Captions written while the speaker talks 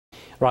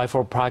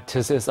Rifle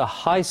practice is a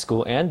high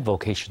school and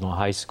vocational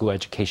high school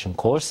education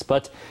course,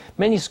 but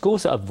many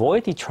schools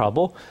avoid the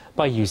trouble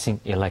by using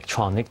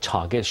electronic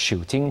target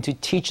shooting to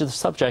teach the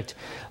subject.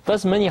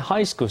 Thus, many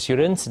high school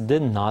students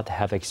did not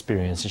have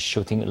experience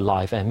shooting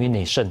live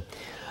ammunition.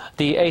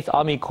 The 8th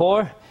Army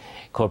Corps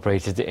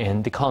incorporated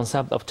in the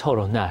concept of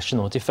total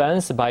national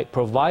defense by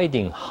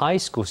providing high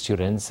school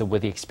students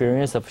with the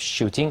experience of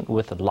shooting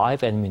with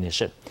live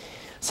ammunition.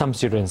 Some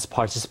students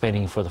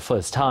participating for the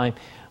first time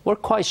were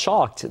quite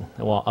shocked,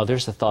 while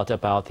others thought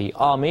about the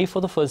Army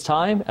for the first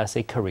time as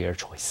a career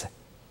choice.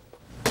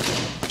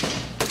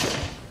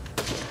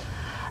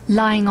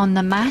 Lying on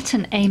the mat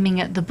and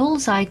aiming at the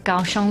bullseye,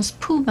 Kaohsiung's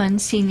Pumen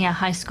Senior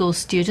High School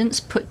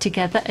students put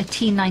together a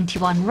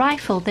T91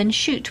 rifle, then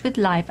shoot with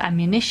live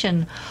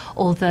ammunition.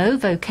 Although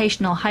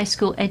vocational high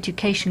school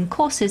education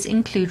courses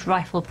include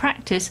rifle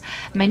practice,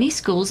 many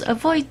schools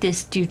avoid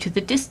this due to the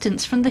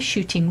distance from the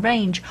shooting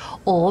range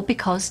or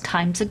because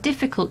times are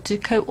difficult to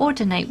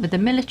coordinate with the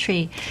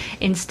military.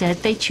 Instead,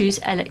 they choose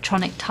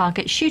electronic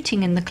target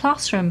shooting in the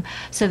classroom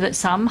so that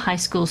some high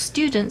school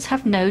students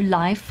have no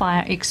live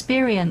fire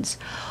experience.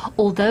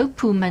 Although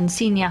Pumen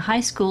Senior High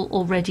School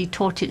already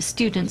taught its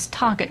students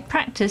target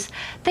practice,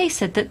 they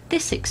said that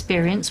this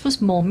experience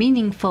was more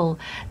meaningful.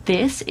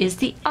 This is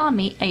the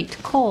Army 8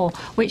 Corps,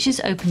 which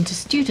is open to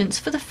students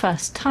for the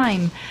first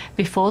time.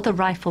 Before the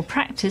rifle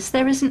practice,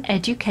 there is an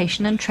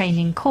education and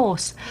training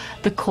course.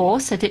 The Corps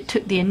said it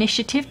took the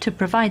initiative to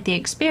provide the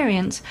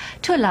experience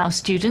to allow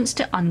students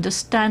to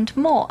understand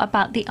more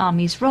about the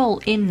Army's role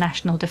in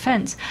national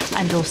defense,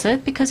 and also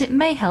because it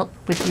may help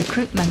with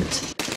recruitment.